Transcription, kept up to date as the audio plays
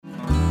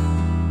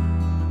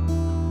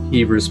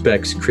he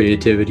respects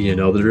creativity in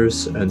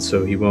others, and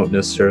so he won't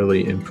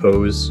necessarily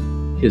impose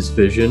his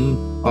vision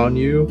on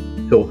you.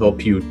 He'll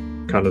help you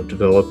kind of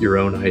develop your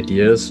own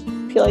ideas.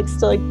 He likes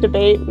to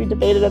debate. We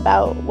debated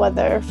about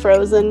whether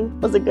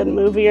Frozen was a good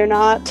movie or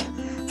not.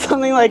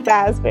 Something like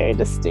that is very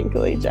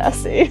distinctly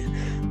Jesse.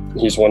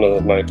 He's one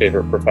of my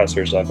favorite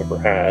professors I've ever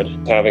had.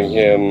 Having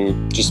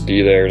him just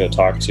be there to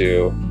talk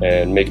to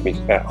and make me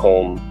at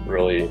home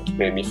really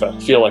made me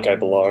feel like I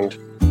belonged.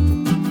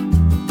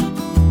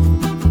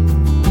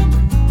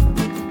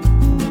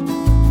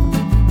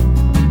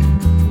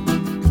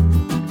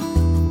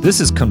 This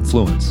is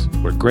Confluence,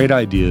 where great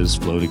ideas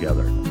flow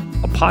together,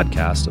 a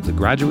podcast of the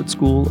Graduate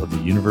School of the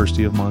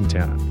University of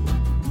Montana.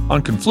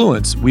 On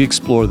Confluence, we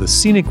explore the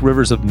scenic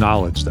rivers of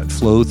knowledge that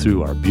flow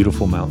through our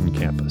beautiful mountain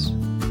campus.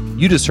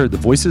 You just heard the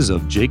voices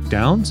of Jake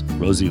Downs,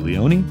 Rosie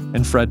Leone,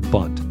 and Fred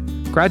Bunt,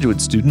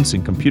 graduate students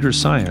in computer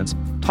science,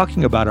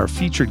 talking about our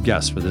featured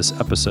guest for this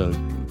episode,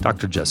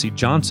 Dr. Jesse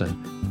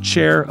Johnson,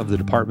 chair of the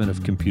Department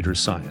of Computer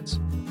Science,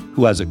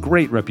 who has a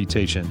great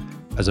reputation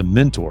as a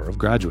mentor of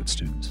graduate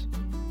students.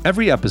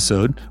 Every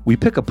episode, we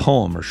pick a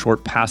poem or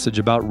short passage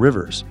about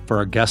rivers for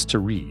our guests to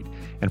read.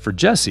 And for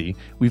Jesse,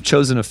 we've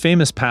chosen a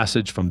famous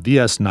passage from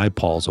V.S.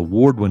 Naipaul's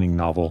award-winning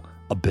novel,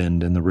 A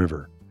Bend in the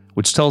River,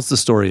 which tells the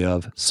story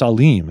of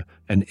Salim,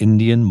 an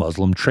Indian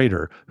Muslim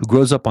trader who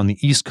grows up on the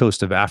east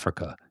coast of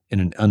Africa in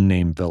an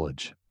unnamed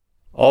village.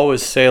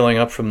 Always sailing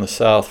up from the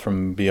south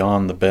from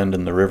beyond the bend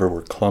in the river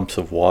were clumps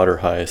of water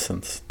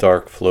hyacinths,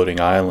 dark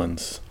floating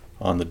islands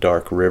on the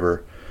dark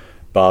river,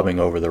 bobbing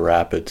over the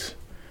rapids.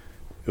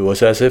 It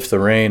was as if the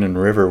rain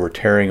and river were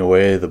tearing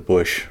away the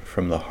bush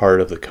from the heart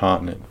of the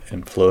continent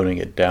and floating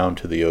it down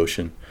to the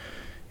ocean,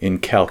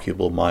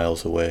 incalculable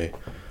miles away.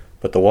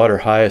 But the water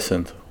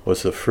hyacinth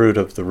was the fruit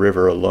of the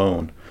river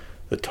alone.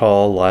 The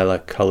tall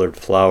lilac-colored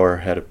flower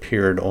had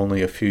appeared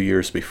only a few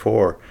years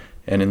before,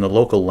 and in the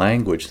local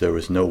language there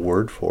was no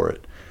word for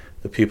it.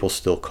 The people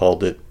still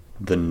called it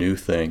the new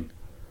thing,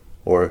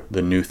 or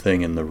the new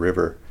thing in the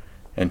river,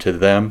 and to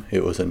them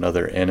it was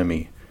another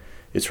enemy.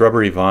 Its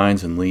rubbery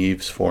vines and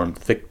leaves formed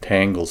thick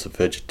tangles of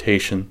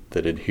vegetation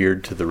that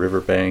adhered to the river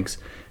banks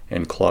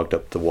and clogged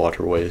up the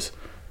waterways.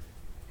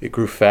 It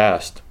grew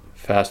fast,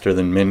 faster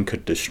than men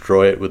could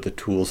destroy it with the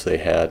tools they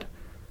had.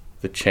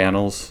 The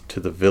channels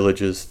to the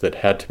villages that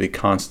had to be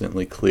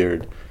constantly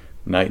cleared.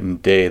 Night and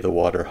day the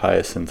water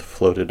hyacinth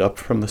floated up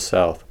from the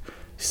south,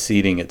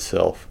 seeding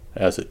itself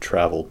as it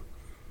traveled.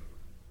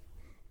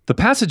 The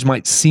passage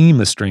might seem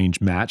a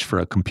strange match for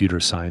a computer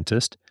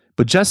scientist,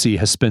 but Jesse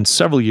has spent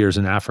several years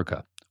in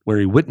Africa, where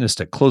he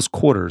witnessed at close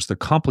quarters the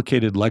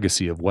complicated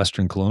legacy of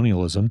Western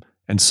colonialism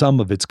and some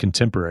of its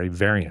contemporary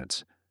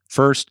variants.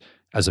 First,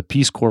 as a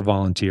Peace Corps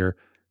volunteer,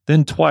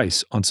 then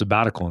twice on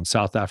sabbatical in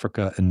South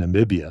Africa and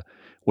Namibia,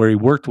 where he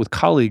worked with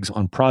colleagues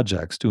on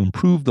projects to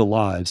improve the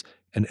lives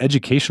and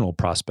educational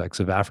prospects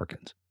of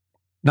Africans.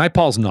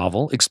 Naipaul's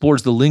novel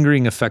explores the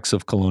lingering effects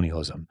of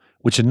colonialism,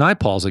 which in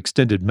Naipaul's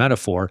extended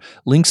metaphor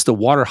links the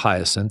water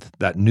hyacinth,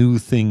 that new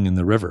thing in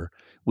the river,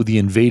 with the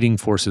invading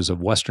forces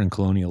of Western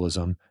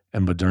colonialism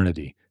and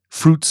modernity,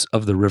 fruits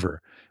of the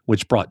river,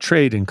 which brought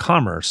trade and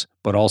commerce,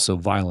 but also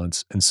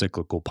violence and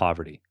cyclical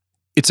poverty.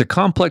 It's a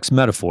complex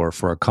metaphor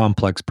for a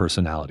complex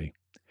personality.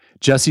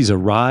 Jesse's a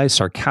wry,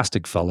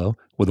 sarcastic fellow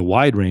with a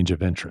wide range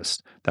of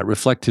interests that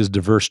reflect his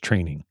diverse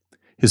training.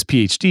 His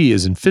PhD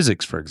is in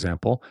physics, for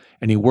example,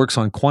 and he works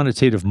on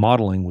quantitative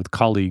modeling with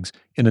colleagues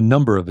in a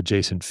number of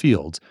adjacent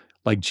fields,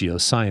 like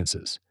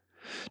geosciences.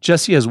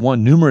 Jesse has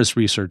won numerous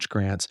research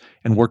grants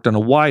and worked on a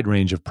wide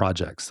range of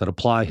projects that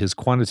apply his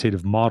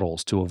quantitative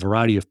models to a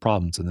variety of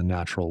problems in the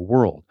natural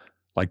world,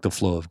 like the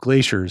flow of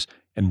glaciers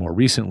and, more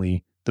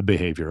recently, the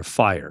behavior of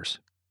fires.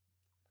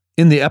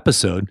 In the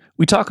episode,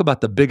 we talk about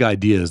the big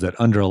ideas that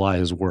underlie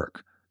his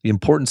work, the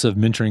importance of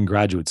mentoring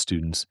graduate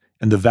students,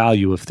 and the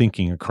value of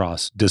thinking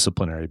across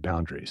disciplinary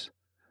boundaries.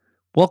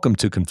 Welcome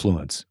to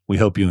Confluence. We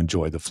hope you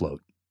enjoy the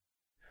float.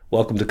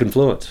 Welcome to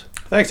Confluence.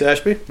 Thanks,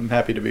 Ashby. I'm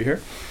happy to be here.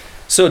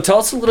 So tell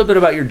us a little bit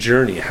about your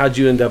journey. How'd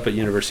you end up at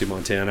University of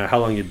Montana? How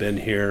long you been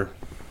here?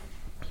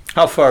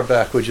 How far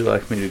back would you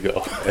like me to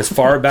go? As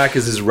far back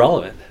as is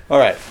relevant. All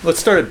right, let's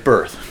start at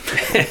birth.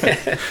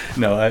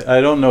 No,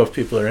 I don't know if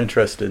people are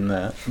interested in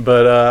that.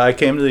 But I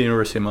came to the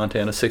University of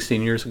Montana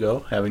 16 years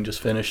ago, having just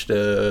finished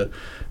a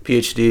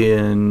PhD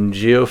in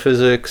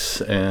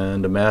geophysics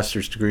and a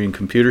master's degree in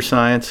computer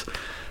science.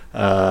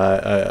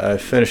 I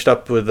finished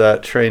up with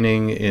that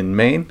training in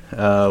Maine,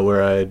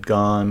 where I had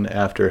gone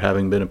after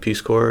having been a Peace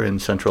Corps in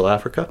Central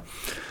Africa.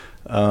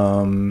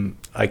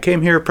 I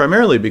came here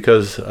primarily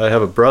because I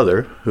have a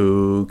brother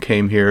who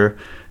came here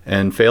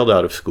and failed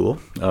out of school.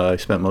 He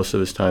spent most of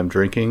his time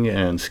drinking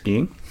and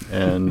skiing.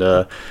 And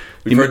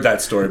we've heard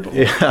that story before.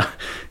 Yeah,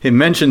 he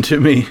mentioned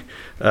to me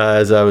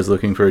as I was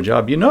looking for a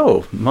job,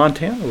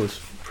 Montana was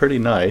pretty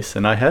nice,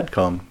 and I had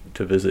come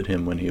to visit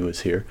him when he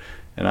was here.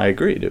 And I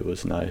agreed it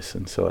was nice,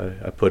 and so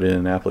I put in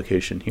an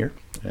application here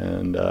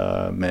and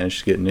managed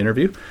to get an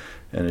interview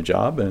and a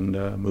job, and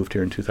moved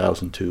here in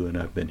 2002, and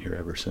I've been here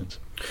ever since.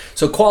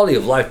 So quality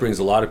of life brings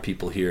a lot of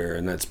people here,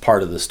 and that's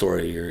part of the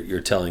story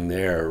you're telling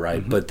there,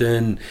 right? But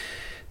then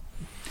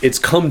it's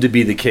come to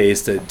be the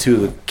case that two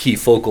of the key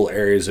focal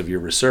areas of your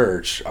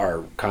research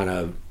are kind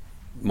of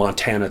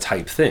Montana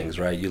type things,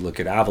 right? You look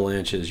at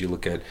avalanches, you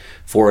look at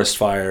forest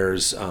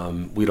fires.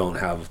 We don't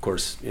have, of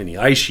course, any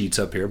ice sheets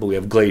up here, but we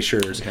have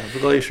glaciers. We have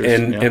the glaciers,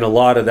 and a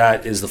lot of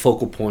that is the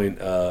focal point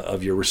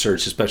of your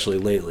research, especially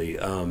lately.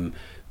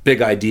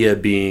 Big idea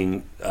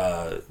being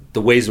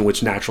the ways in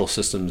which natural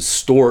systems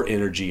store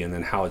energy and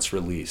then how it's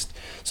released.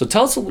 So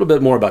tell us a little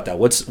bit more about that.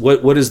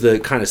 What is the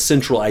kind of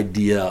central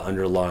idea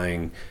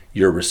underlying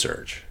your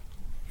research?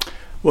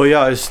 Well,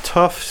 yeah, it's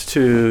tough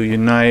to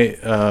unite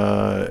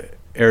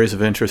areas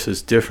of interest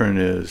as different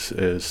as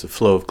the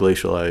flow of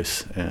glacial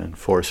ice and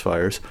forest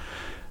fires.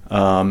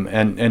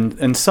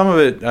 And some of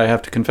it, I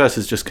have to confess,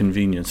 is just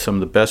convenience. Some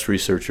of the best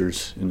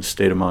researchers in the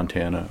state of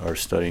Montana are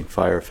studying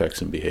fire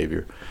effects and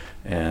behavior,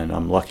 and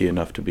I'm lucky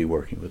enough to be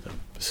working with them.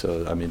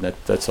 So, I mean,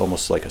 that's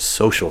almost like a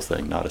social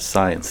thing, not a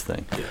science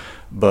thing. Yeah.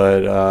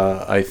 But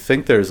I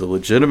think there's a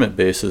legitimate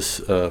basis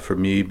for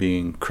me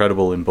being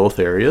credible in both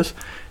areas,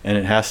 and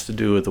it has to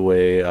do with the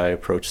way I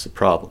approach the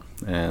problem.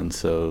 And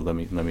so let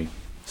me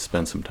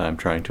spend some time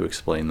trying to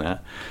explain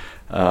that.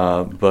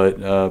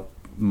 But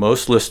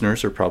most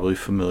listeners are probably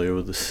familiar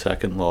with the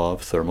second law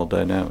of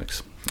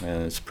thermodynamics.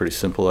 And it's a pretty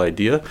simple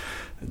idea.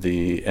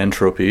 The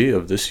entropy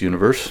of this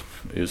universe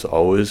is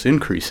always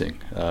increasing.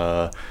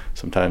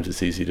 Sometimes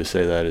it's easy to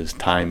say that as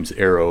time's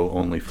arrow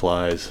only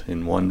flies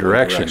in one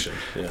direction.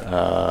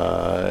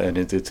 Yeah. And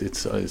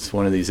it's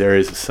one of these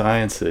areas of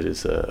science that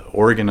is an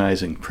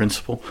organizing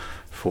principle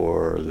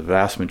for the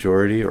vast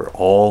majority or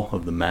all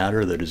of the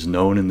matter that is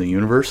known in the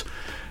universe.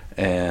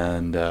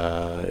 And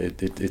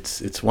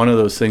it's one of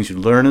those things you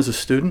learn as a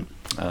student.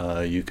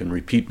 You can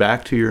repeat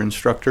back to your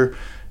instructor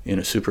in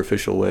a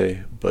superficial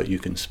way, but you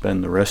can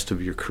spend the rest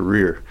of your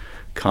career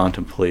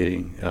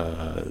contemplating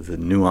the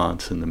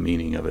nuance and the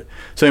meaning of it.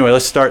 So anyway,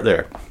 let's start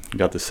there. We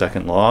got the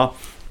second law.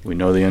 We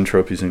know the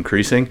entropy is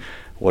increasing.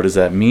 What does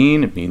that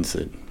mean? It means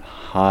that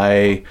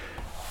high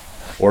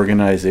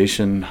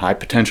organization, high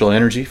potential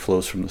energy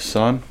flows from the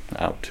sun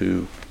out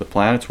to the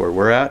planets where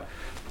we're at,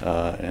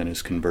 and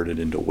is converted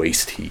into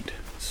waste heat.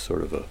 It's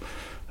sort of a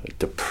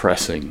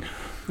depressing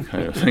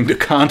kind of thing to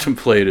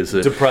contemplate. Is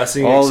it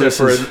depressing? Except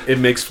for it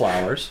makes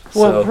flowers.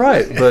 Well, so.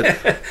 Right, but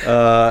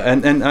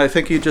and I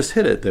think you just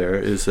hit it there.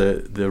 Is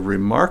that the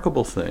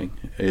remarkable thing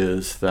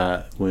is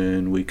that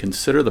when we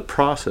consider the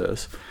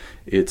process,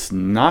 it's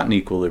not an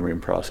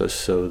equilibrium process,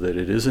 so that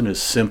it isn't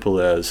as simple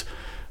as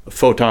a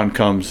photon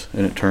comes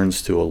and it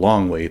turns to a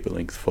long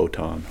wavelength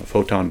photon. A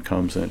photon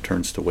comes and it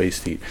turns to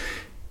waste heat.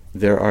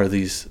 There are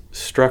these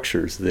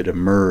structures that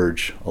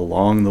emerge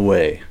along the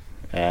way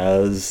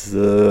as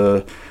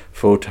the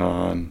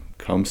photon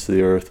comes to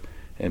the Earth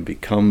and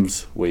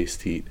becomes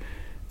waste heat.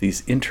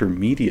 These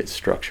intermediate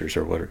structures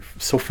are what are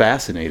so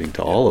fascinating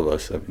to all of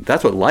us. I mean,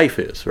 that's what life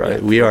is, right?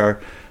 Yeah. We are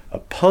a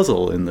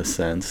puzzle in the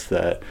sense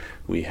that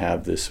we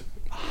have this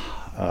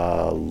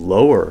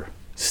lower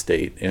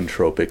state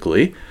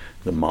entropically.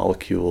 The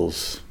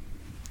molecules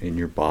in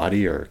your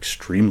body are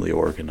extremely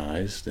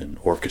organized and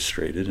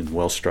orchestrated and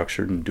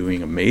well-structured and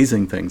doing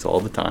amazing things all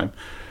the time.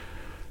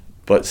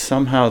 But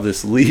somehow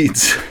this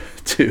leads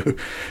to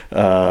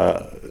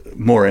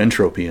more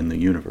entropy in the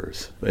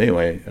universe. But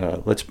anyway,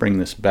 let's bring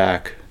this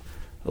back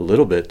a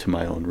little bit to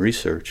my own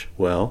research.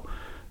 Well,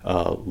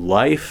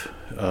 life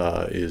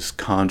is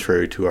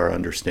contrary to our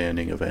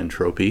understanding of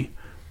entropy,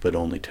 but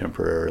only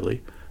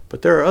temporarily.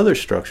 But there are other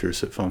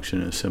structures that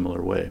function in a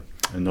similar way.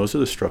 And those are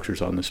the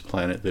structures on this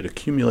planet that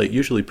accumulate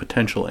usually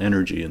potential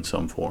energy in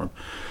some form.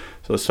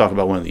 So let's talk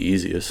about one of the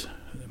easiest.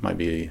 It might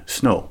be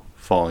snow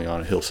falling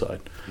on a hillside.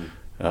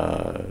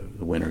 The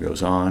winter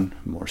goes on,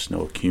 more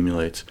snow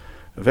accumulates.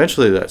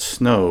 Eventually that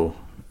snow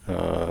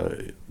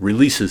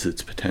releases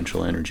its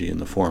potential energy in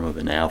the form of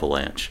an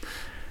avalanche.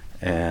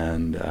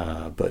 And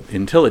but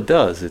until it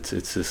does, it's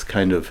this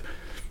kind of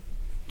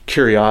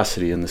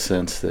curiosity in the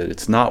sense that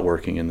it's not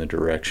working in the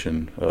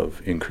direction of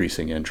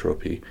increasing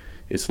entropy.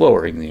 It's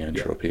lowering the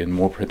entropy, and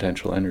more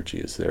potential energy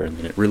is there, and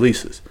then it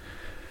releases.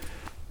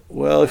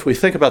 Well, if we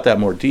think about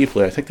that more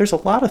deeply, I think there's a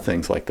lot of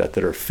things like that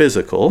are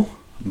physical,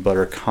 but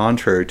are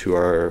contrary to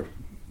our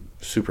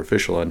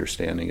superficial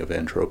understanding of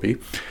entropy.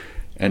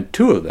 And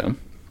two of them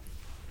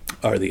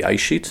are the ice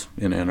sheets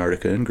in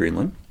Antarctica and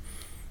Greenland,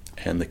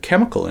 and the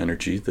chemical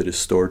energy that is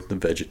stored in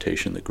the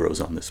vegetation that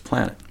grows on this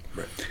planet.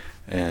 Right.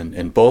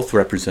 And both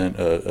represent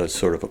a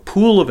sort of a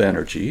pool of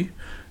energy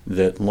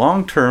that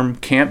long-term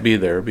can't be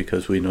there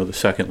because we know the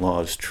second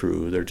law is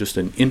true. They're just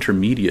an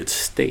intermediate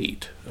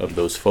state of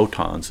those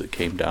photons that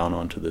came down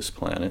onto this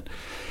planet.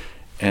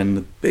 And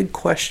the big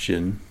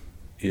question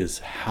is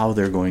how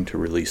they're going to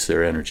release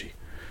their energy.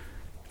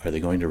 Are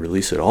they going to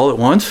release it all at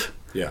once?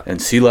 Yeah.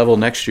 And sea level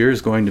next year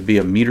is going to be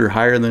a meter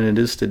higher than it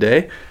is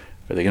today?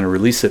 Are they going to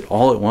release it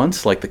all at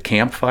once, like the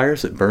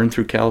campfires that burned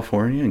through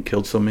California and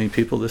killed so many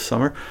people this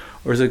summer?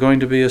 Or is it going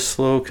to be a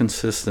slow,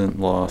 consistent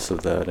loss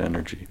of that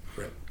energy?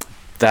 Right.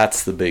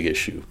 that's the big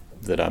issue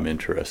that I'm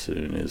interested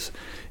in, is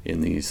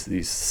in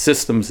these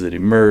systems that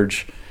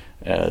emerge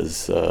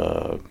as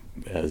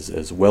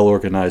well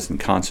organized and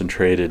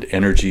concentrated.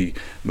 Energy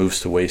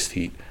moves to waste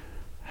heat.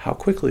 How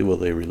quickly will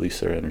they release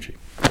their energy?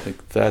 I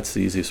think that's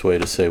the easiest way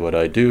to say what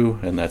I do,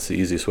 and that's the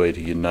easiest way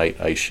to unite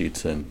ice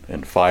sheets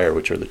and fire,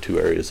 which are the two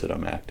areas that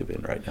I'm active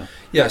in right now.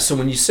 Yeah, so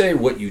when you say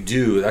what you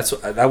do,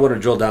 I want to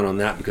drill down on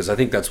that, because I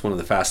think that's one of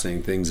the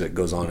fascinating things that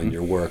goes on in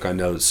your work. I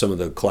know some of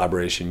the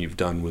collaboration you've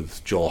done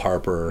with Joel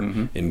Harper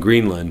in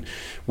Greenland,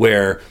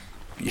 where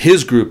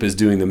his group is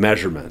doing the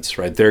measurements,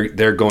 right?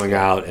 They're going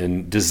out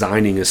and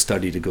designing a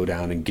study to go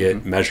down and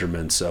get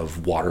measurements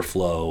of water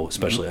flow,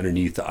 especially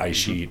underneath the ice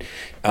sheet.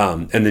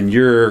 And then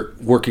you're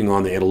working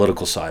on the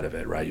analytical side of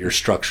it, right? You're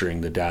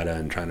structuring the data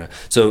and trying to...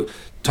 So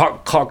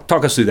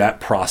talk us through that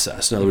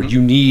process. In other words,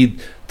 you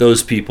need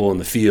those people in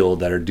the field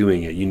that are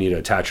doing it. You need to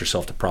attach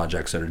yourself to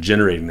projects that are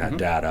generating that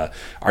data.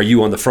 Are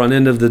you on the front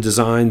end of the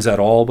designs at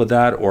all with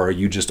that, or are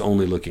you just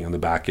only looking on the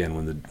back end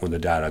when the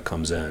data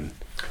comes in?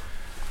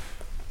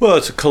 Well,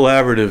 it's a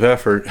collaborative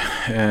effort,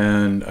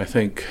 and I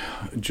think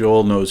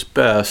Joel knows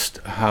best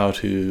how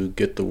to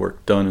get the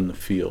work done in the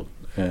field,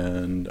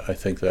 and I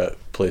think that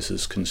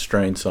places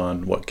constraints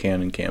on what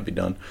can and can't be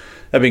done.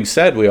 That being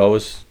said, we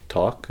always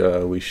talk.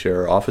 We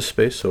share office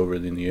space over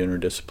in the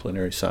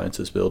Interdisciplinary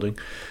Sciences building,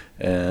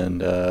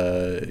 and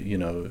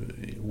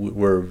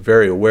we're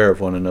very aware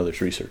of one another's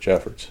research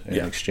efforts and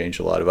exchange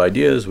a lot of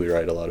ideas. We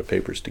write a lot of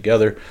papers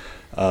together,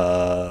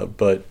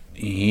 but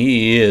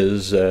he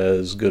is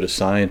as good a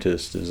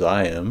scientist as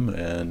I am,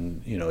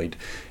 and it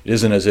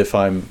isn't as if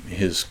I'm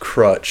his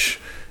crutch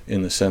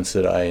in the sense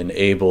that I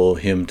enable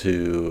him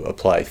to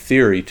apply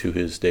theory to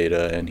his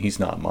data, and he's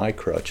not my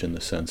crutch in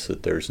the sense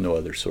that there's no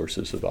other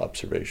sources of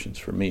observations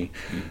for me.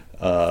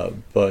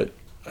 But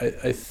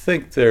I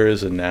think there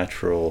is a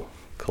natural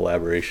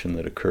collaboration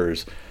that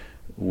occurs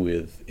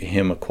with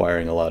him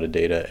acquiring a lot of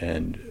data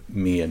and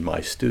me and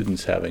my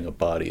students having a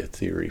body of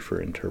theory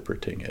for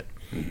interpreting it.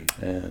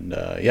 And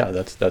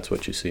that's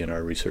what you see in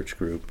our research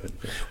group.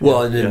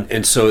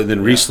 And so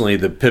recently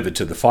the pivot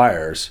to the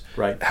fires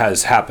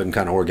has happened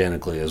kind of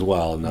organically as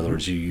well. In other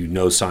words, you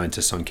know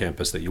scientists on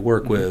campus that you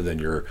work with,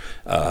 and you're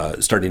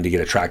starting to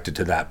get attracted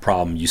to that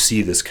problem. You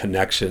see this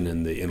connection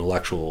in the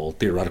intellectual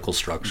theoretical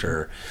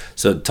structure.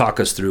 So talk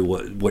us through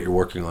what you're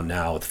working on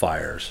now with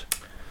fires.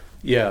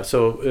 Yeah,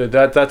 so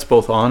that's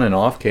both on and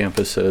off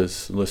campus.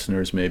 As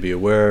listeners may be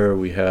aware,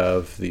 we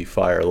have the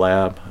Fire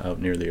Lab out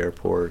near the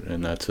airport,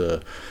 and that's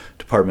a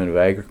Department of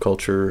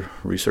Agriculture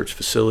research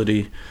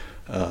facility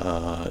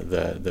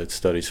that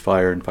studies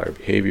fire and fire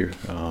behavior.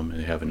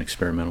 They have an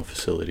experimental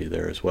facility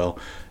there as well.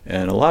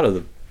 And a lot of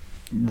the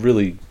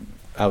really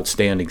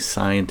outstanding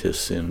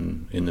scientists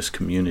in this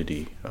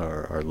community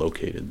are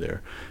located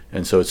there.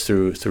 And so it's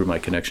through my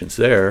connections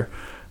there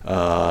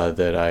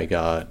that I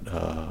got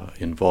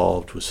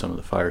involved with some of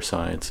the fire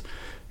science.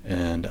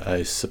 And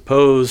I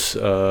suppose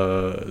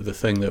the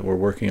thing that we're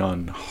working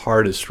on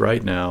hardest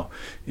right now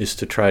is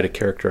to try to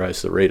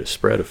characterize the rate of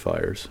spread of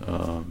fires.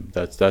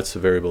 That's a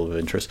variable of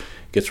interest.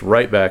 It gets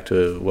right back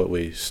to what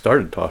we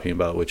started talking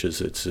about, which is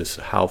it's just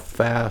how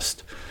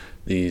fast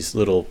these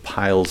little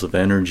piles of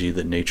energy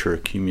that nature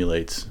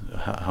accumulates,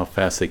 how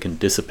fast they can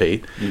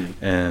dissipate,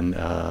 and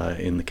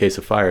in the case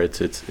of fire,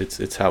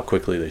 it's how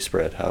quickly they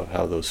spread,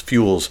 how those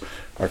fuels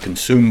are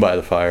consumed by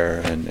the fire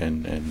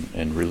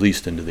and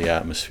released into the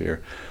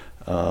atmosphere.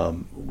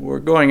 We're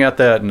going at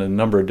that in a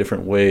number of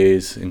different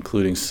ways,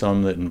 including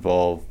some that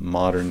involve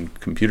modern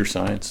computer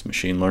science,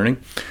 machine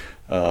learning,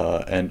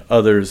 and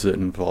others that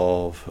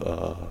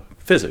involve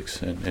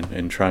physics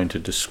and trying to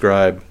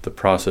describe the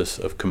process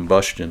of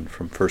combustion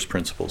from first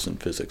principles in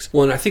physics.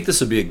 Well, and I think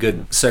this would be a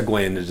good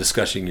segue into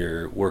discussing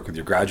your work with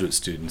your graduate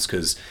students,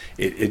 because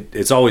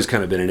it's always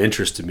kind of been an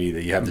interest to me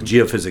that you have the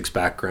geophysics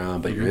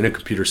background, but you're in a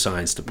computer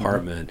science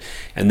department.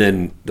 And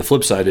then the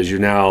flip side is you're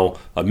now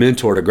a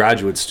mentor to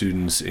graduate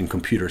students in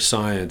computer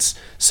science,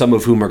 some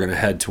of whom are going to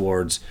head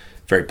towards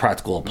very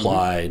practical,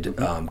 applied,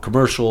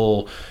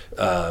 commercial,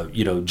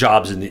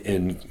 jobs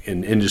in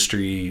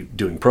industry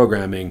doing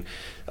programming.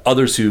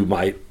 Others who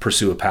might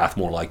pursue a path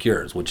more like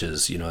yours, which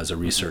is, as a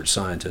research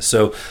scientist.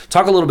 So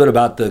talk a little bit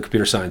about the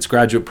computer science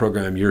graduate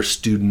program, your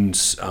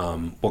students,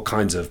 what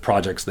kinds of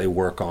projects they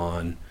work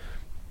on.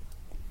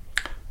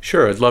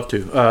 Sure, I'd love to.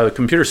 The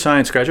computer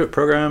science graduate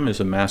program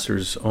is a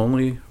master's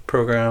only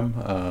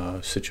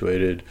program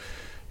situated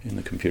in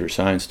the computer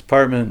science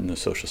department in the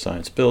social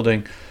science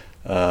building.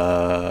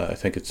 I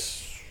think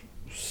it's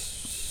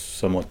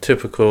somewhat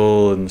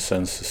typical in the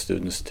sense the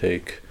students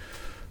take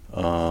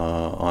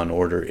on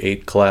order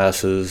 8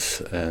 classes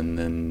and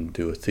then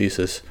do a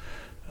thesis.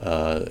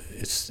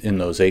 It's in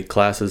those 8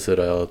 classes that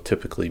I'll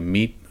typically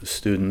meet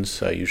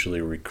students. I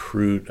usually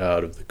recruit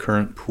out of the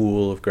current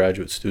pool of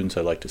graduate students.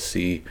 I like to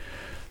see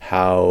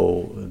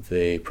how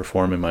they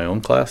perform in my own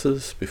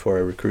classes before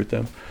I recruit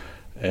them.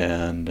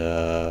 And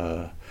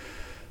I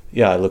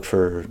look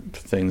for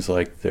things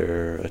like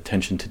their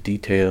attention to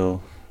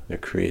detail, their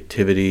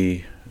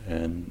creativity,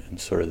 and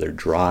sort of their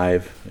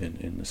drive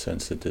in the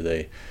sense that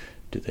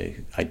do Do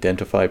they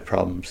identify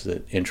problems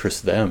that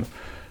interest them?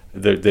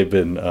 They've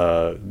been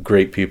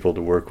great people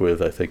to work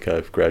with. I think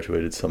I've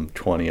graduated some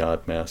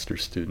 20-odd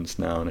master's students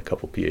now and a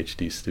couple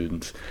PhD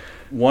students.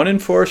 One in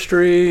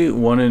forestry,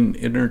 one in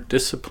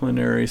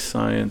interdisciplinary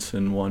science,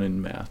 and one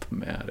in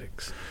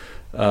mathematics.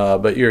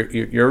 But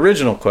your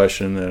original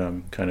question that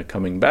I'm kind of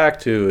coming back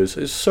to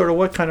is sort of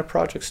what kind of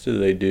projects do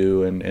they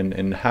do,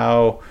 and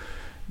how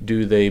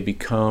do they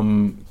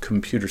become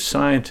computer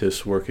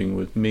scientists working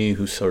with me,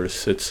 who sort of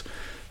sits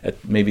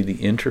at maybe the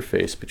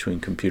interface between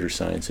computer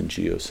science and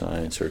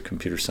geoscience, or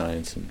computer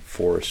science and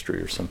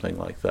forestry, or something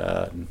like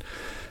that. And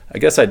I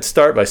guess I'd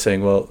start by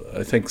saying, well,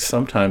 I think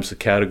sometimes the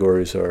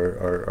categories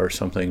are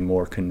something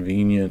more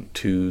convenient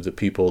to the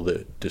people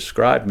that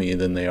describe me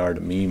than they are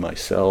to me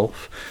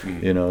myself.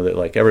 That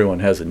like everyone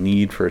has a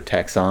need for a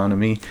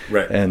taxonomy,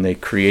 right, and they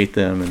create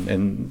them,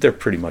 and they're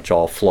pretty much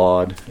all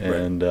flawed. Right.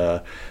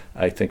 And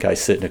I think I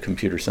sit in a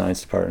computer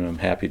science department. I'm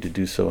happy to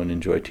do so and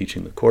enjoy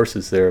teaching the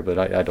courses there, but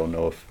I don't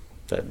know if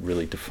that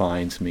really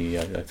defines me.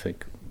 I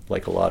think,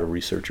 like a lot of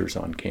researchers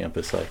on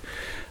campus,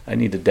 I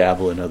need to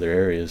dabble in other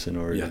areas in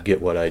order to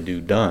get what I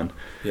do done.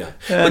 Yeah.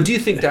 But do you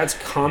think that's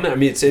common? I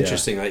mean, it's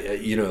interesting.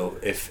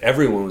 If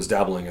everyone was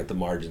dabbling at the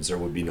margins, there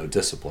would be no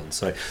discipline.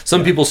 So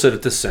some people sit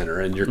at the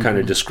center, and you're kind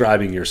of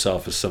describing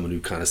yourself as someone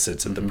who kind of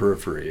sits at the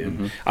periphery.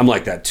 And I'm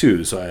like that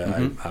too. So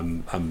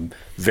I'm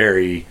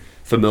very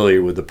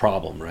familiar with the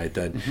problem, right?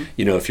 That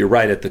if you're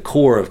right at the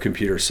core of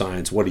computer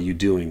science, what are you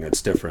doing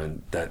that's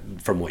different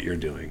from what you're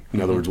doing?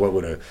 In other words, what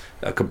would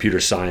a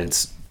computer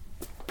science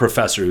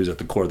professor who's at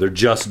the core? They're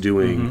just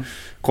doing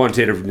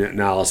quantitative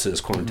analysis,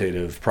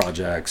 quantitative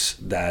projects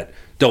that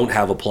don't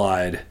have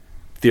applied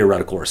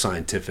theoretical or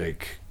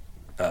scientific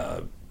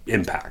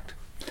impact.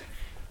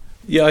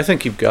 Yeah, I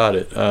think you've got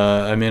it.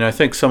 I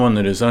think someone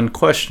that is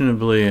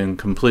unquestionably and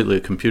completely a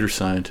computer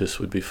scientist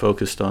would be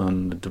focused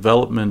on the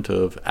development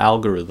of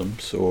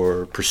algorithms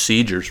or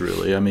procedures,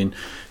 really. I mean,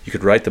 you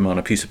could write them on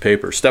a piece of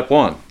paper. Step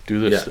one, do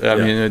this.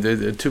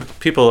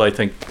 People, I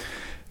think,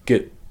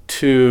 get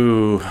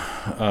too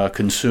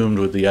consumed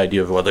with the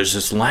idea of, well, there's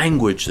this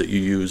language that you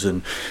use,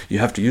 and you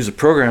have to use a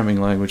programming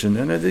language, and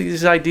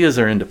these ideas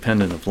are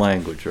independent of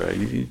language, right?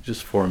 You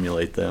just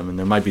formulate them, and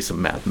there might be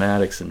some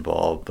mathematics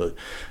involved, but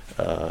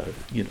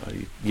you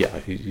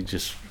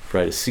just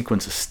write a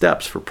sequence of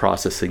steps for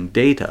processing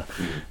data.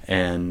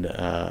 And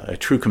a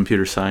true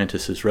computer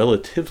scientist is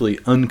relatively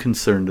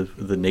unconcerned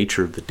with the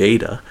nature of the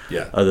data,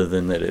 other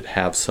than that it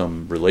have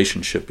some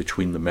relationship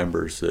between the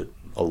members that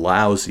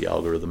allows the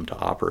algorithm to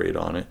operate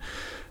on it,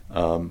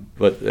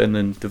 and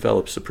then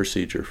develops a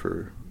procedure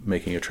for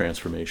making a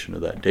transformation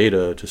of that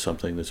data to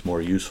something that's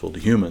more useful to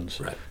humans,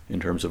 in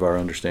terms of our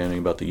understanding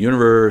about the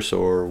universe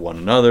or one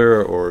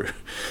another or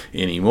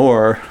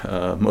anymore.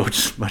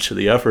 Much of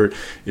the effort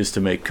is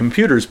to make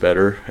computers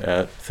better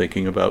at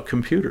thinking about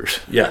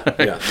computers.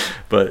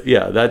 But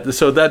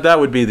that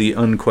would be the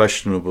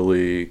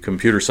unquestionably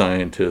computer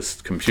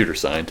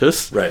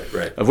scientist,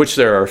 right, of which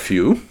there are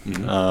few,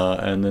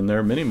 and then there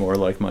are many more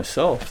like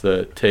myself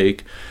that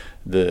take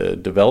the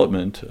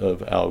development of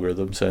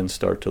algorithms and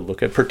start to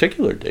look at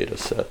particular data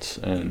sets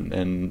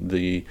and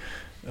the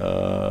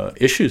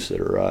issues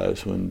that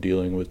arise when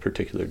dealing with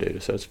particular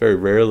data sets. Very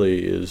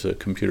rarely is a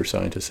computer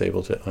scientist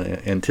able to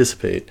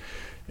anticipate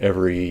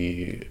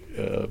every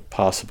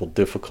possible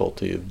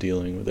difficulty of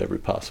dealing with every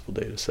possible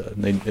data set.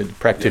 And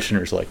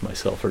practitioners like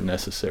myself are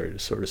necessary to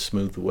sort of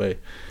smooth the way,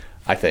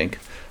 I think,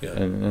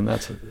 and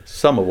that's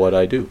some of what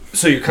I do.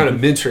 So you're kind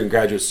of mentoring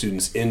graduate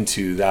students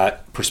into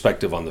that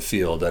perspective on the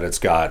field, that it's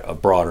got a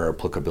broader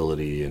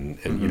applicability, and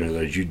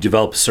that you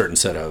develop a certain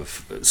set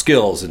of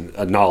skills and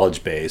a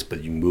knowledge base,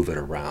 but you move it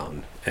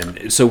around.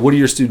 And so what do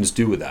your students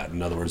do with that?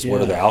 In other words, what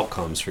are the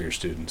outcomes for your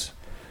students?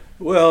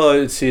 Well,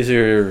 it's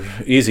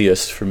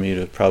easiest for me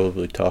to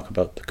probably talk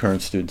about the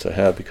current students I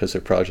have because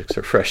their projects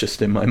are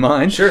freshest in my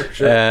mind. Sure.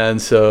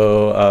 And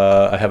so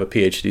I have a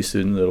PhD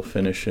student that'll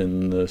finish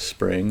in the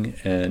spring,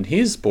 and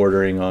he's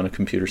bordering on a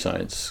computer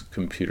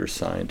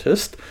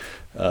scientist.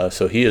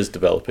 So he is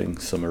developing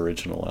some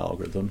original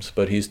algorithms,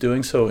 but he's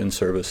doing so in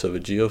service of a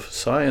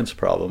geoscience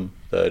problem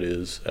that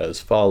is as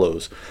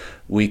follows.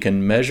 We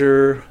can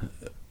measure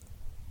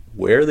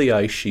where the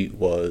ice sheet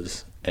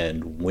was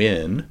and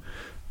when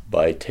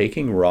by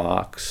taking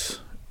rocks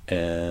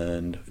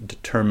and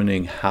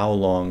determining how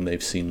long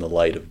they've seen the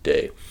light of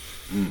day.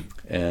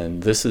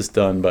 And this is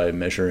done by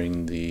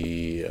measuring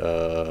the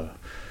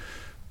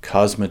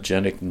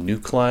cosmogenic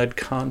nuclide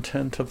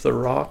content of the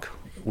rock,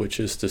 which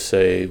is to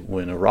say,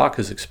 when a rock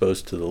is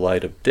exposed to the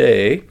light of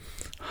day,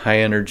 high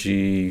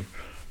energy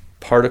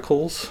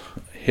particles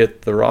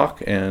hit the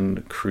rock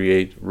and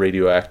create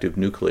radioactive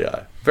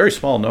nuclei. Very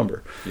small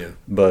number,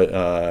 but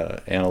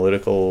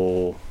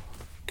analytical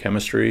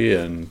chemistry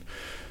and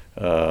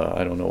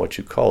I don't know what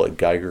you call it,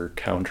 Geiger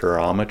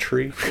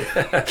counterometry,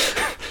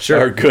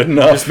 are good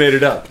enough. Just made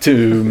it up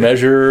to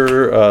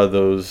measure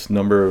those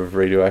number of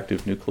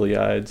radioactive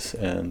nuclides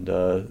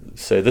and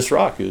say this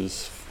rock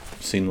has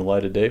seen the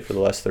light of day for the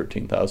last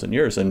 13,000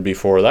 years, and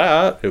before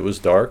that it was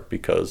dark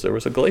because there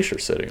was a glacier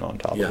sitting on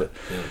top of it.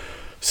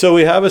 So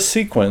we have a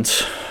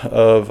sequence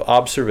of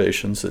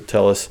observations that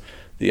tell us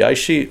the ice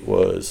sheet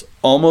was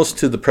almost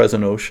to the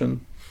present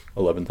ocean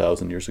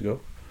 11,000 years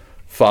ago.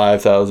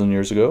 5,000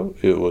 years ago,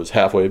 it was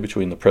halfway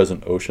between the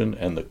present ocean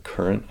and the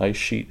current ice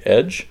sheet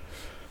edge.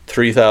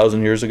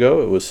 3,000 years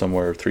ago, it was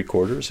somewhere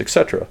 3/4,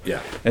 etc.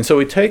 Yeah. And so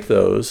we take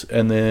those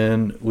and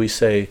then we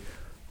say,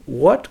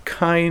 what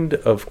kind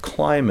of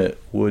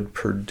climate would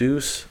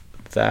produce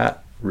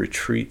that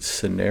retreat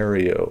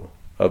scenario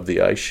of the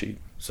ice sheet?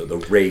 So the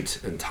rate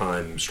and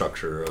time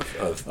structure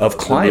of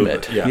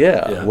climate.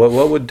 Yeah.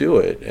 What would do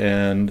it?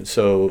 And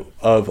so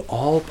of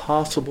all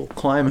possible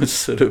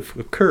climates that have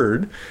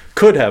occurred,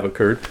 could have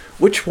occurred,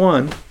 which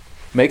one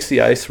makes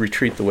the ice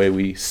retreat the way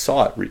we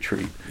saw it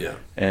retreat? Yeah.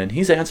 And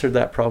he's answered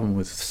that problem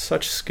with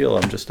such skill,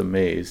 I'm just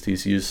amazed.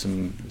 He's used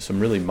some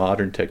really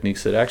modern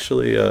techniques that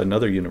actually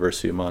another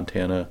University of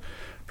Montana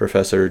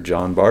professor,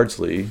 John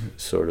Bardsley,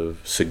 sort of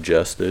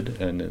suggested,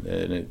 and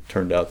it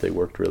turned out they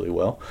worked really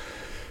well.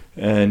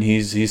 And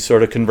he's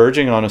sort of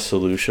converging on a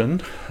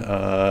solution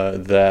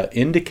that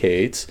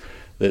indicates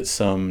that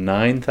some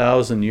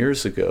 9,000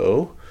 years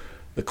ago,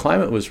 the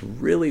climate was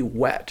really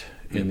wet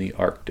in the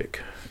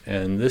Arctic.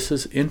 And this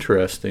is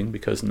interesting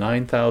because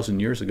 9,000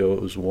 years ago,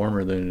 it was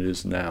warmer than it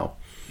is now.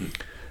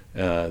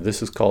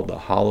 This is called the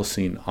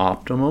Holocene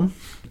optimum,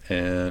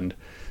 and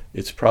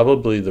it's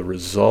probably the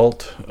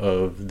result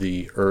of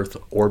the Earth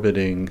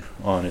orbiting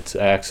on its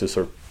axis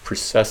or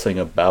precessing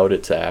about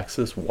its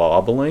axis,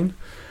 wobbling,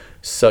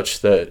 such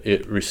that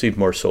it received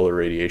more solar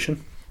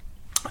radiation.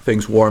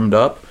 Things warmed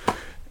up,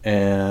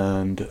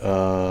 and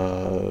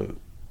the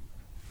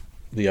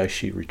ice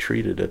sheet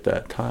retreated at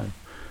that time.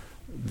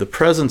 The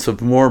presence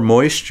of more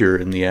moisture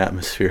in the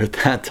atmosphere at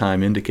that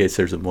time indicates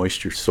there's a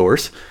moisture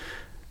source,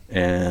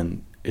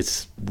 and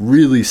it's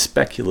really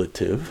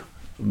speculative,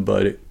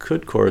 but it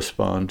could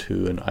correspond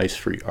to an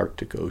ice-free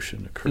Arctic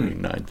Ocean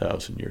occurring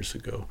 9,000 years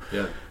ago.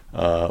 Yeah.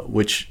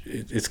 Which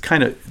it's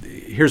kind of,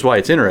 here's why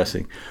it's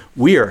interesting.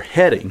 We are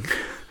heading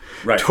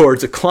Right.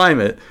 towards a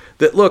climate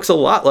that looks a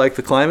lot like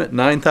the climate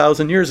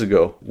 9,000 years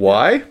ago.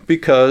 Why?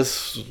 Because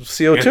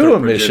CO2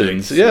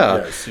 emissions.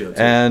 Yeah. CO2.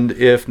 And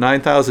if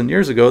 9,000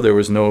 years ago there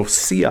was no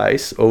sea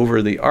ice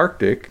over the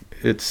Arctic,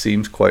 it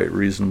seems quite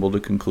reasonable to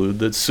conclude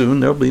that soon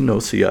there'll be no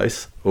sea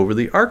ice over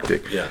the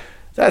Arctic. Yeah.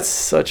 That's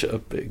such a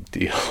big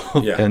deal,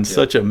 Yeah, and yeah.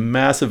 such a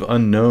massive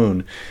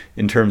unknown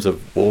in terms of,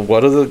 well,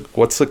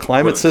 what's the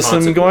climate What are the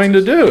system going to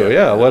do? consequences?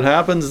 Yeah. What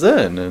happens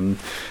then, and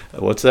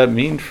what's that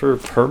mean for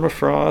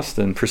permafrost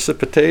and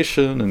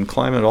precipitation and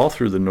climate all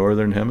through the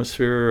northern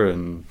hemisphere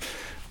and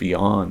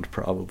beyond,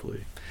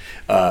 probably.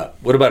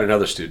 What about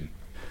another student?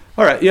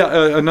 All right,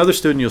 yeah, another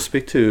student you'll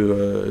speak to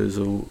is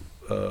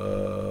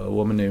a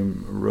woman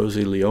named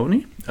Rosie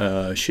Leone.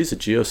 She's a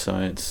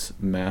geoscience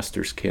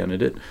master's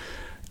candidate.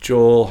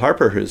 Joel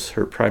Harper is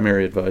her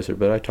primary advisor,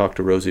 but I talk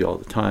to Rosie all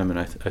the time, and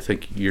I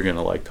think you're going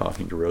to like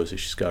talking to Rosie.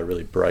 She's got a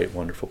really bright,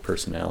 wonderful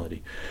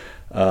personality.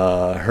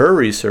 Her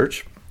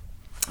research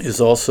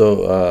is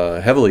also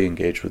heavily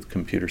engaged with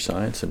computer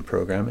science and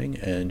programming,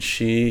 and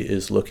she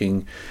is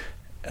looking,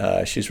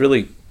 she's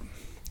really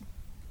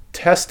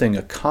testing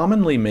a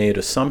commonly made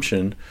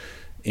assumption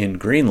in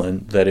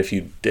Greenland that if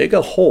you dig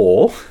a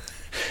hole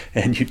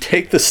and you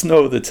take the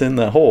snow that's in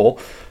the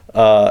hole,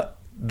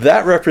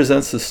 that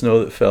represents the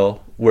snow that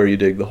fell where you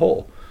dig the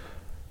hole.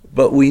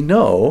 But we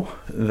know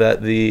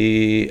that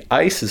the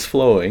ice is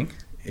flowing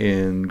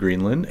in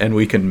Greenland, and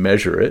we can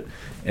measure it.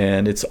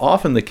 And it's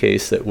often the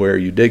case that where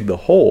you dig the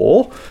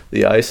hole,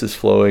 the ice is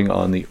flowing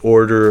on the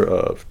order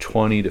of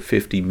 20 to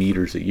 50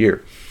 meters a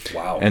year.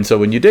 Wow. And so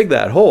when you dig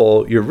that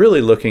hole, you're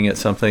really looking at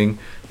something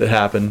that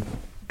happened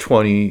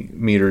 20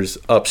 meters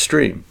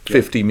upstream,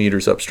 50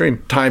 meters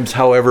upstream, times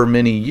however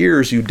many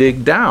years you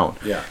dig down.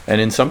 Yeah. And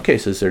in some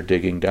cases, they're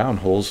digging down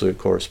holes that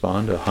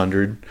correspond to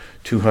 100,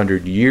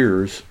 200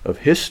 years of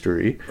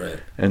history. Right.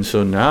 And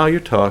so now you're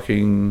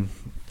talking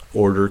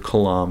order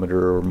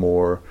kilometer or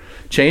more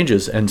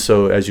changes. And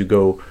so as you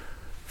go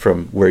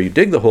from where you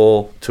dig the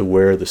hole to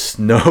where the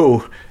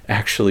snow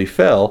actually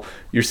fell,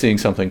 you're seeing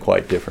something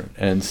quite different.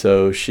 And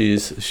so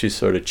she's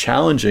sort of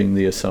challenging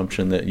the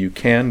assumption that you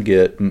can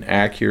get an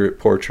accurate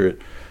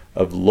portrait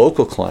of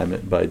local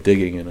climate by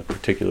digging in a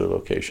particular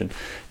location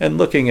and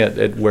looking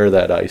at where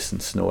that ice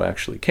and snow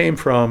actually came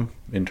from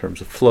in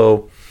terms of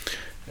flow,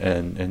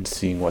 and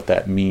seeing what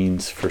that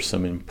means for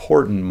some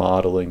important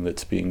modeling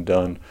that's being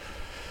done.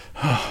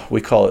 We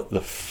call it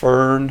the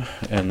firn,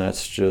 and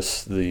that's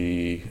just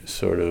the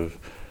sort of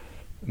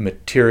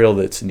material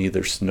that's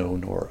neither snow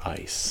nor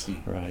ice,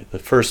 right? The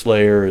first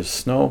layer is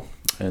snow,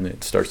 and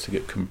it starts to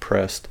get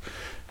compressed,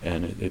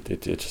 and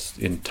it's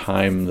in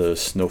time the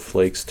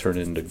snowflakes turn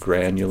into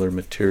granular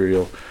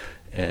material,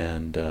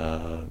 and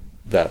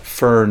that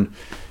firn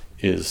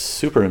is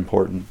super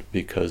important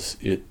because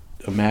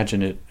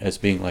imagine it as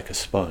being like a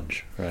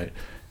sponge, right?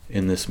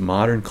 In this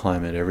modern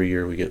climate, every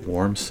year we get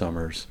warm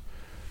summers.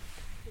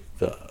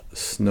 The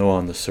snow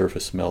on the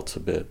surface melts a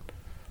bit.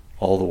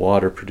 All the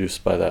water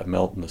produced by that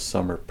melt in the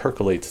summer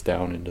percolates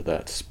down into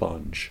that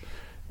sponge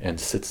and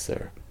sits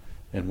there.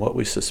 And what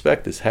we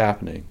suspect is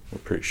happening, we're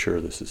pretty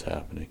sure this is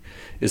happening,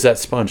 is that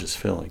sponge is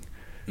filling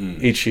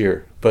each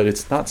year. But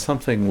it's not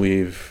something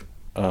we've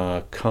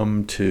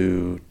come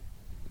to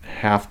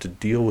have to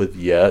deal with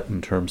yet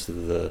in terms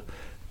of the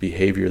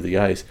behavior of the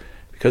ice,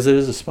 because it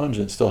is a sponge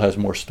and it still has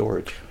more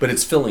storage. But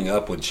its filling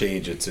up would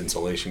change its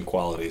insulation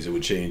qualities. It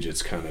would change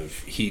its kind of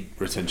heat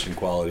retention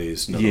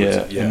qualities.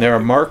 And there are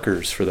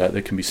markers for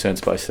that can be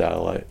sensed by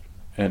satellite,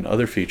 and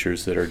other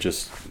features that are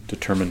just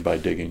determined by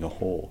digging a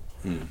hole.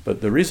 But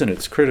the reason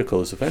it's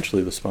critical is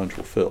eventually the sponge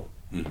will fill.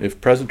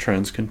 If present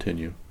trends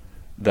continue,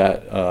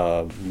 that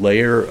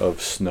layer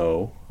of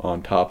snow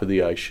on top of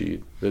the ice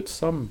sheet that's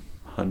some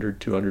 100,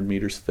 200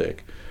 meters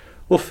thick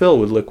will fill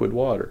with liquid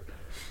water.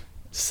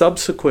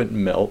 Subsequent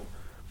melt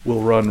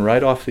will run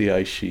right off the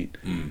ice sheet.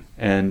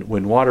 And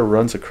when water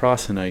runs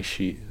across an ice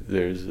sheet,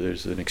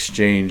 there's an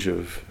exchange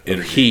of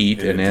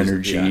heat and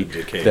energy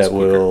that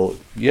will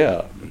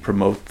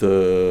promote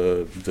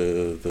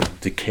the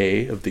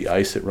decay of the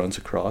ice it runs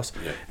across,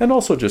 and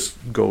also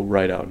just go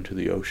right out into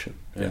the ocean.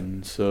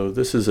 And so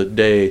this is a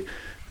day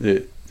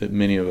that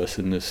many of us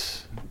in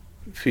this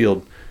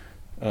field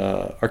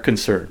are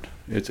concerned.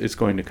 It's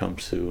going to come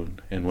soon,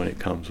 and when it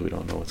comes, we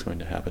don't know what's going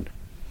to happen.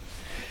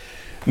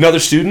 Another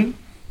student?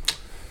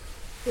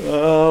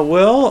 Let's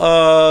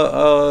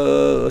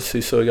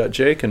see. So we got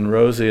Jake and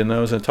Rosie, and I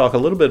was going to talk a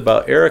little bit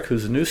about Eric,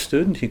 who's a new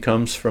student. He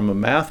comes from a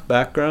math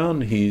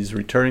background. He's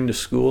returning to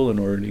school in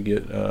order to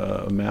get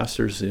a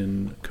master's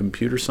in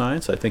computer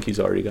science. I think he's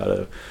already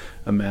got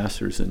a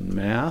master's in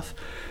math.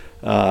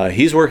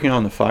 He's working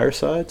on the fire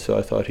side, so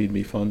I thought he'd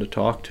be fun to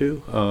talk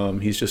to.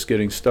 He's just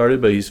getting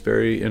started, but he's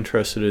very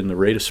interested in the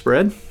rate of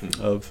spread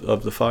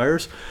of the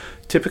fires.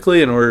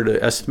 Typically, in order to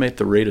estimate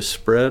the rate of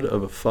spread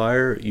of a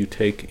fire, you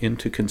take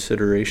into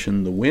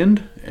consideration the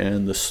wind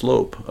and the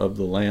slope of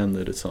the land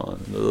that it's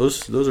on.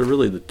 Those are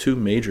really the two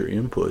major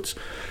inputs.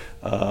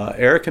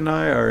 Eric and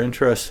I are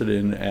interested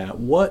in at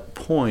what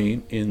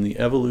point in the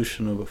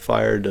evolution of a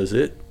fire does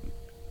it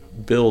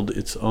build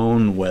its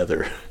own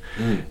weather.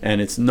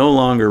 And it's no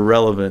longer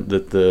relevant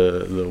that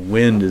the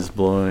wind is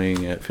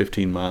blowing at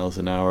 15 miles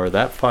an hour.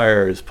 That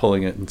fire is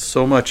pulling in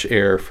so much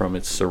air from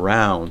its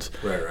surrounds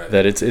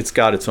that it's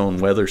got its own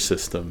weather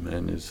system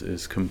and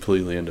is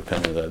completely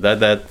independent of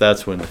that.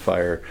 That's when the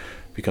fire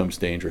becomes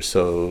dangerous.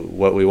 So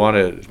what we want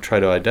to try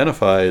to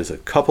identify is a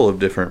couple of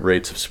different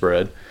rates of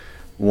spread.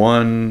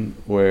 One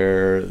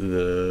where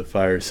the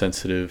fire is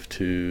sensitive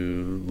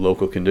to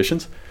local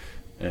conditions,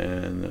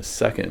 and the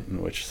second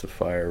in which the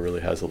fire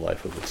really has a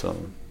life of its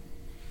own.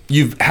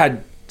 You've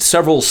had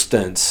several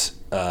stints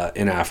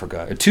in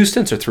Africa. 2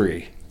 stints or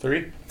 3?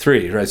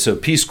 3, right? So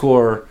Peace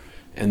Corps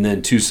and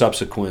then 2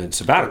 subsequent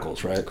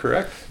sabbaticals, right?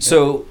 Correct.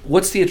 So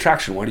what's the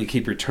attraction? Why do you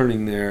keep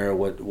returning there?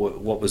 What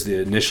was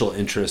the initial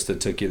interest that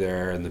took you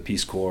there in the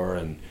Peace Corps,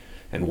 and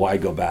why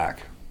go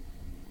back?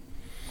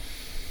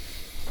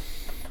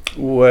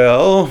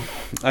 Well,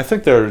 I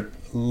think there are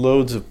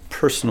loads of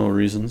personal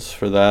reasons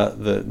for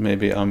that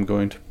maybe I'm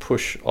going to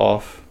push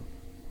off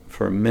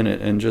for a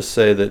minute and just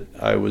say that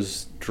I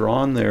was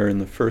drawn there in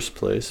the first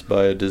place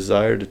by a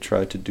desire to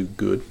try to do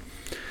good.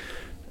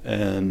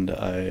 And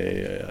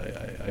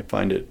I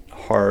find it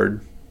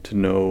hard to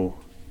know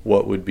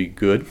what would be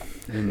good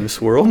in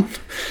this world,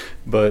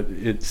 but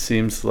it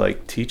seems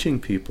like teaching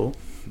people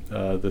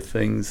the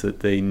things that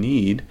they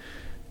need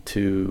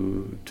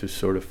to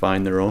sort of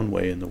find their own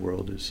way in the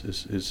world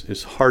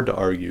is hard to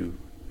argue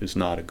is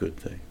not a good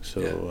thing.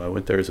 So I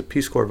went there as a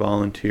Peace Corps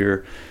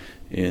volunteer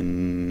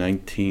in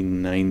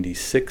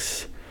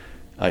 1996.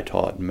 I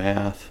taught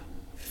math,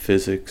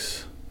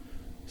 physics,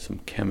 some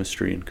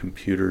chemistry and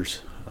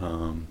computers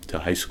to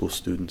high school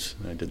students.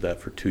 I did that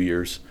for 2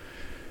 years.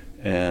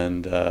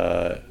 And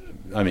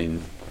it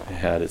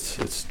had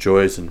its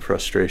joys and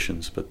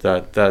frustrations, but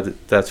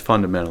that's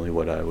fundamentally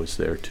what I was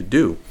there to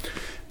do.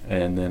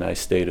 And then I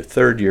stayed a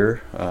 3rd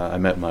year. I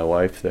met my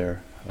wife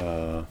there.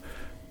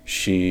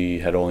 She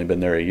had only been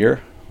there a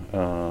year,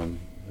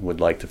 would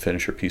like to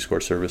finish her Peace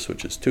Corps service,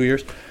 which is 2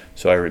 years.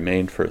 So I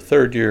remained for a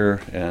 3rd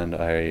year, and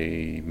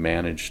I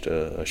managed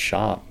a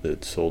shop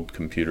that sold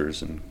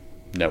computers and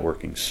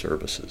networking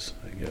services,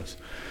 I guess.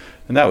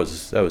 And that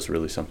was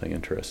really something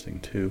interesting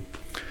too.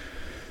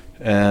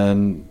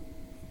 And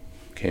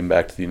came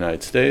back to the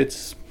United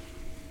States,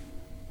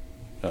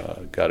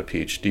 got a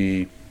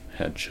PhD,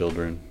 had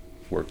children,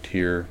 worked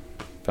here,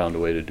 found a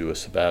way to do a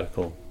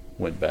sabbatical,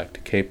 went back to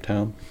Cape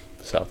Town,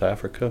 South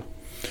Africa,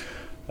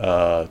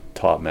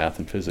 taught math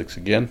and physics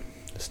again,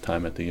 this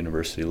time at the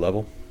university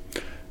level.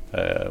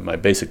 My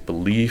basic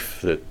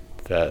belief that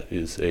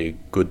is a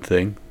good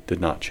thing did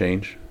not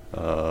change.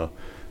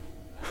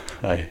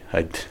 I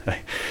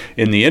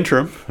in the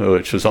interim,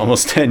 which was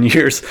almost 10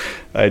 years,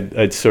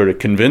 I'd sort of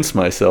convinced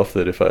myself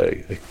that if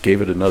I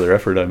gave it another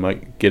effort, I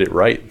might get it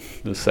right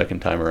the second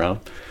time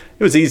around.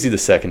 It was easy the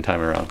second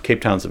time around.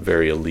 Cape Town's a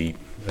very elite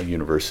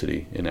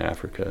university in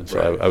Africa, and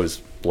so I was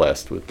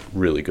blessed with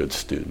really good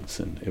students,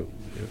 and it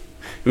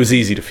was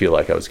easy to feel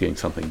like I was getting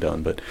something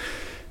done. But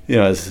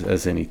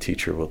as any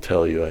teacher will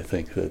tell you, I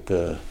think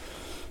that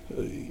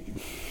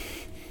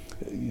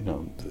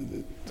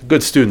the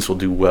good students will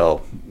do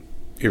well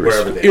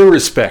Wherever they are.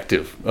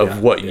 irrespective of Yeah,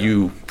 what yeah.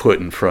 you put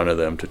in front of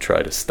them to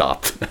try to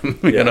stop them.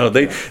 Yeah,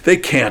 They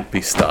can't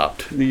be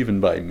stopped, even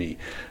by me.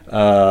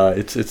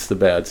 It's the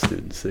bad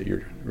students that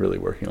you're really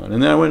working on.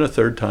 And then I went a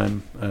third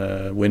time,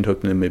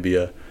 Windhoek,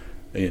 Namibia,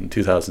 in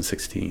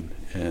 2016,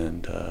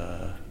 and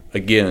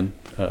again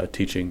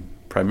teaching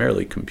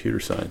primarily computer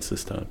science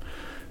this time,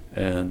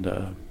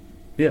 and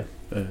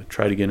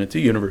tried again at the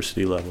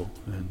university level.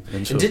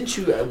 And so, And didn't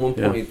you at one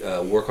Yeah. point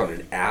work on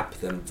an app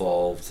that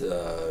involved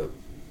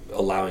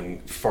allowing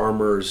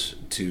farmers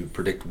to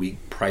predict wheat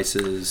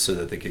prices so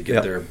that they could get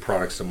Yep. their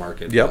products to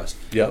market? Yep. fast?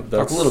 Yep.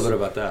 Talk a little bit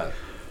about that.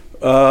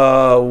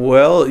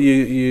 Well,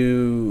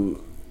 you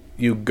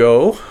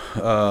go.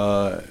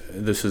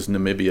 This is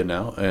Namibia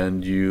now,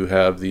 and you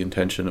have the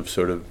intention of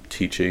sort of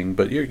teaching,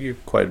 but you're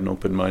quite an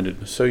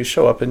open-minded. So you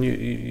show up and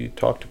you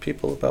talk to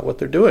people about what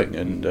they're doing,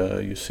 and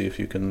you see if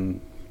you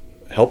can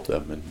help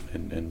them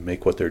and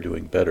make what they're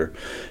doing better.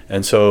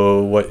 And so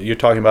what you're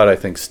talking about, I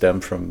think,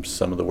 stemmed from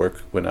some of the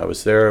work when I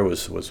was there.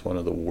 Was one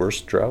of the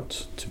worst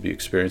droughts to be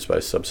experienced by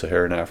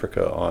sub-Saharan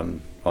Africa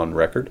on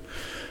record.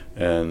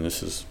 And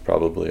this is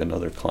probably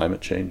another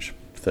climate change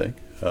thing.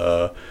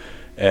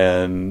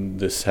 And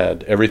this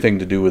had everything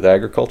to do with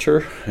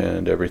agriculture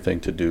and everything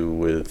to do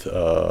with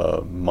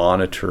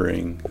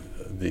monitoring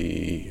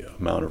the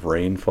amount of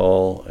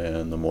rainfall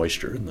and the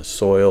moisture in the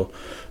soil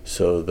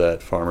so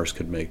that farmers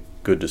could make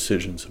good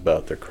decisions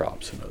about their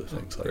crops and other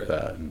things like great.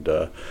 that. And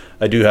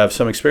I do have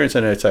some experience,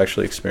 and it's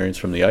actually experience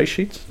from the ice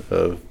sheets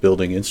of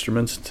building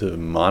instruments to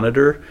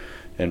monitor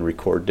and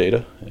record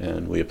data,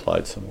 and we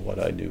applied some of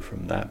what I knew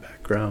from that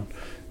background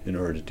in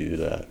order to do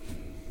that.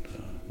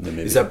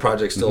 Is that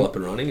project still up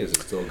and running? Is it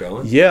still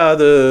going? Yeah,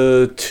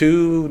 the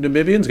two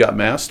Namibians got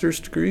master's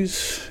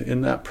degrees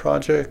in that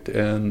project,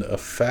 and a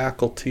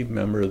faculty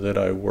member that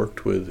I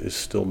worked with is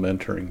still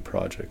mentoring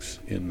projects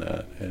in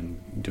that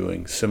and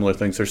doing similar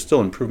things. There's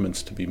still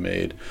improvements to be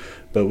made,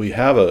 but we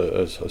have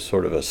a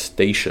sort of a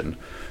station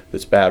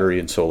that's battery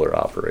and solar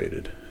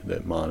operated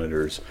that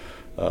monitors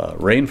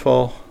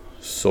rainfall,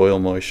 soil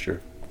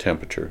moisture,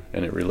 temperature,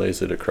 and it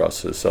relays it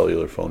across the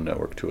cellular phone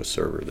network to a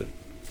server that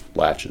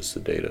latches the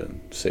data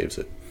and saves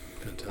it.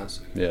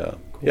 Fantastic. Yeah.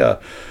 Yeah.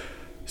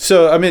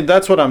 So, I mean,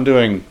 that's what I'm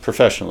doing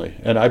professionally,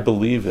 and I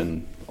believe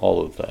in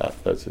all of that.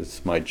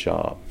 It's my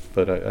job.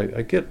 But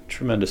I get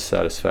tremendous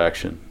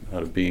satisfaction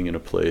out of being in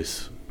a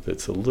place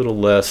that's a little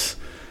less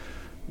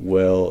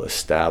well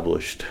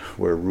established,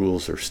 where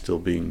rules are still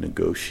being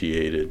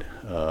negotiated,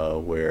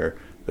 where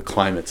the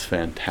climate's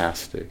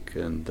fantastic,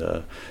 and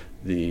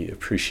the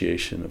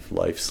appreciation of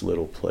life's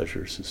little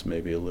pleasures is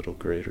maybe a little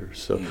greater.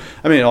 So,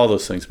 I mean, all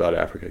those things about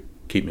Africa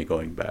keep me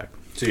going back.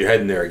 So you're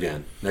heading there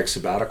again. Next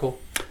sabbatical?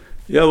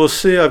 Yeah, we'll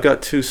see. I've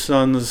got two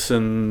sons,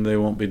 and they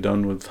won't be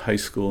done with high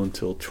school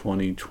until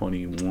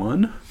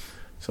 2021.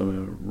 So I'm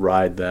going to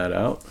ride that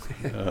out,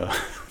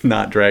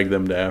 not drag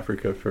them to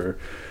Africa for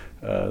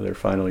their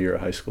final year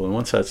of high school. And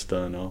once that's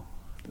done,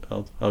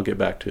 I'll get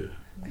back to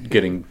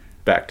getting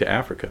back to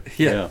Africa.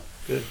 Yeah.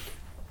 Good.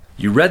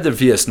 You read the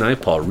V.S.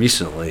 Naipaul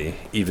recently,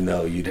 even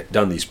though you'd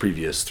done these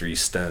previous 3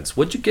 stints.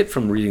 What'd you get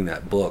from reading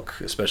that book,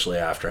 especially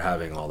after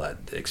having all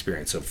that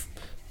experience of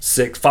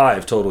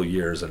 5 total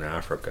years in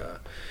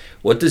Africa?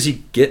 What does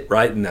he get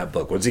right in that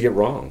book? What does he get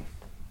wrong?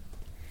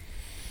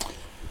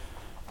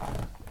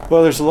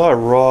 Well, there's a lot of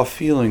raw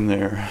feeling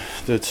there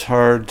that's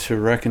hard to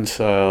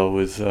reconcile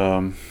with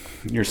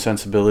your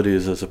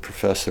sensibilities as a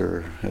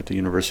professor at the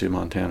University of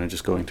Montana,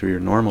 just going through your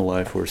normal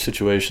life, where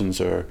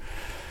situations are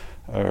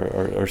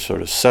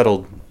sort of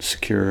settled,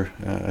 secure.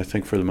 I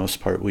think for the most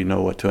part we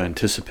know what to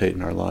anticipate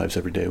in our lives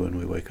every day when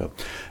we wake up.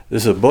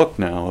 This is a book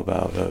now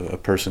about a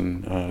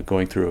person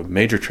going through a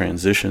major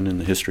transition in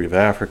the history of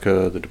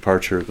Africa, the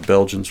departure of the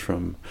Belgians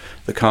from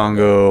the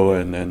Congo,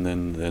 and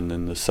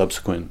then the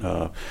subsequent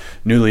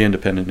newly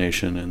independent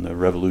nation and the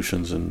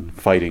revolutions and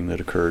fighting that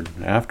occurred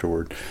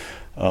afterward.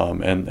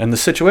 And the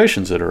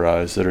situations that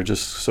arise that are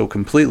just so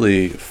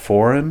completely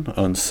foreign,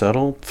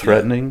 unsettled,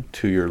 threatening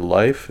to your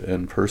life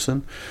and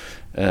person.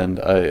 And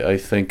I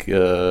think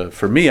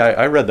for me,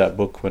 I read that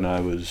book when I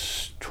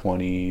was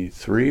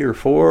 23 or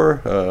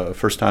 4,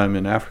 first time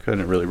in Africa, and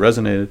it really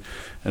resonated,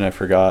 and I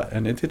forgot.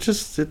 And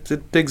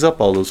it digs up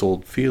all those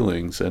old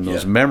feelings and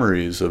those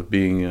memories of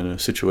being in a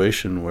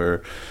situation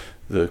where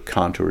the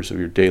contours of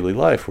your daily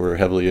life were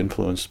heavily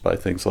influenced by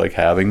things like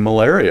having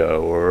malaria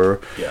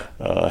or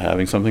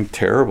having something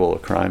terrible, a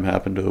crime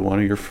happen to one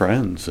of your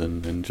friends,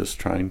 and just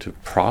trying to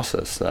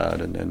process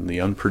that and the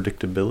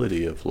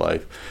unpredictability of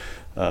life.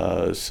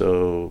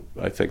 So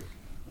I think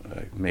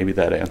maybe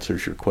that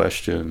answers your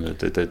question.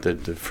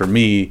 That for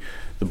me,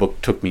 the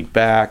book took me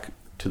back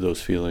to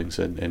those feelings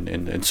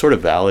and sort of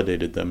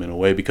validated them in a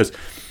way, because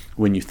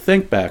when you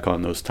think back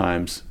on those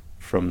times,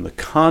 from the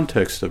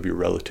context of your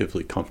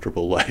relatively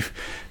comfortable life,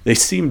 they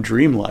seem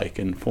dreamlike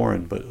and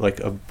foreign, but like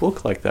a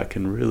book like that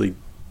can really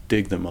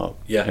dig them up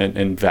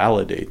and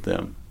validate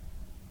them.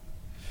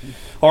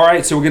 All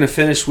right, so we're going to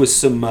finish with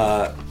some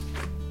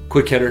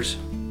quick hitters.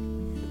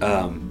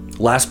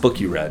 Last book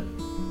you read?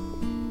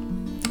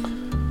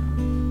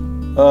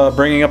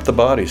 Bringing Up the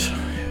Bodies,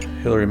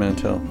 Hilary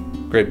Mantel.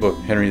 Great book,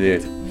 Henry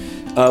VIII.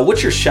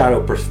 What's your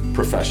shadow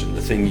profession?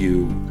 The thing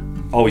you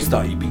always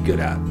thought you'd be good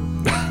at?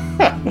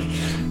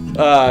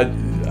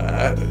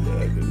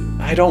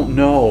 I don't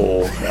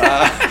know.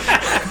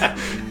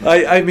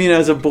 I mean,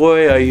 as a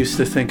boy, I used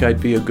to think I'd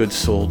be a good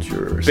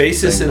soldier. Or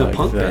Bassist in a like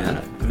punk that.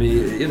 band. I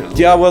mean, you know.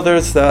 Yeah, well,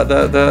 there's that.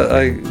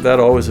 That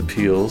always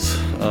appeals.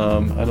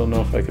 I don't know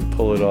if I could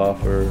pull it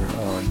off or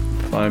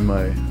find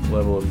my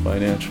level of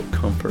financial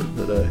comfort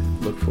that I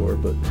look for.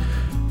 But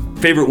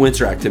Favorite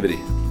winter activity?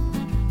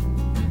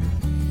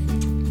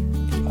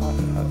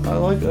 I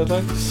like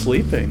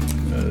sleeping.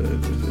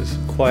 It's a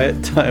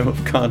quiet time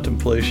of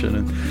contemplation,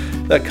 and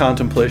that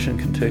contemplation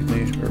can take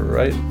me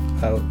right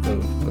out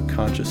of a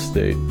conscious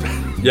state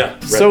Yeah.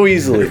 so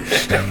easily,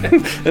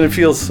 and it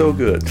feels so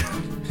good.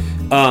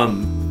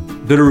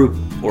 Bitterroot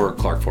or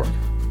Clark Fork?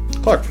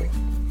 Clark Fork.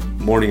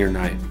 Morning or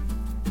night?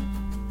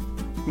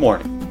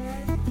 Morning.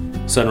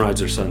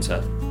 Sunrise or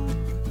sunset?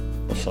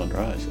 Well,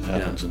 sunrise. It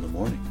happens in the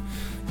morning.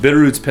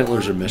 Bitterroots,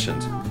 Pintlers, or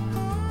Missions?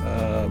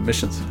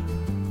 Missions.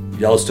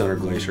 Yellowstone or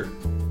Glacier?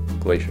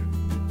 Glacier.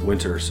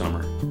 Winter or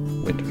summer?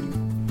 Winter.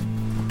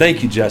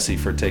 Thank you, Jesse,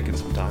 for taking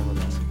some time with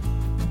us.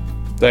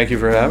 Thank you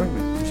for having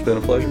me. It's been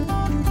a pleasure.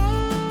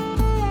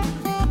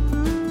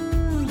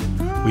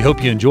 We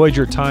hope you enjoyed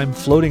your time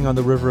floating on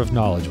the river of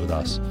knowledge with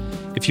us.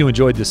 If you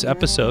enjoyed this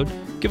episode,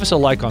 give us a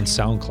like on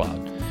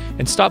SoundCloud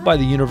and stop by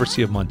the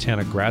University of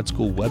Montana Grad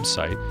School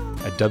website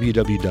at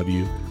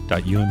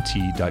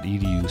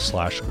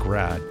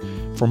www.umt.edu/grad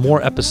for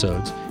more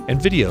episodes and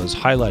videos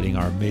highlighting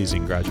our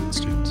amazing graduate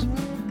students.